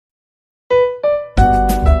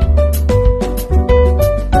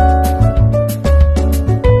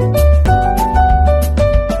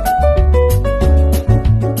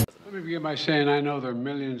by saying I know there are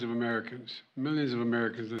millions of Americans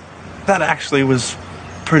That actually was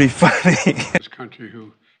pretty funny. in this country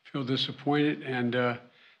who feel disappointed and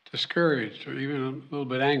discouraged or even a little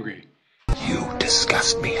bit angry. You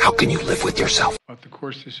disgust me. How can you live with yourself? About the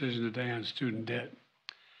court's decision today on student debt.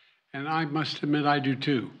 And I must admit I do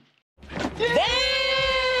too.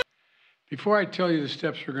 Before I tell you the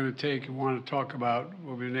steps we're going to take and want to talk about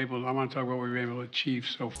what we've been able, I want to talk about what we've been able to achieve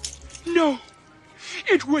so No,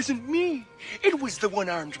 it wasn't me. It was the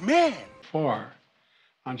one-armed man. far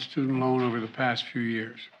on student loan over the past few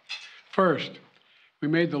years. First, we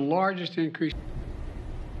made the largest increase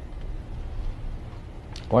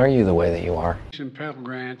Why are you the way that you are? in Pell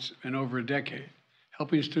Grants in over a decade,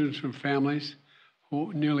 helping students from families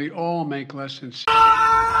who nearly all make less than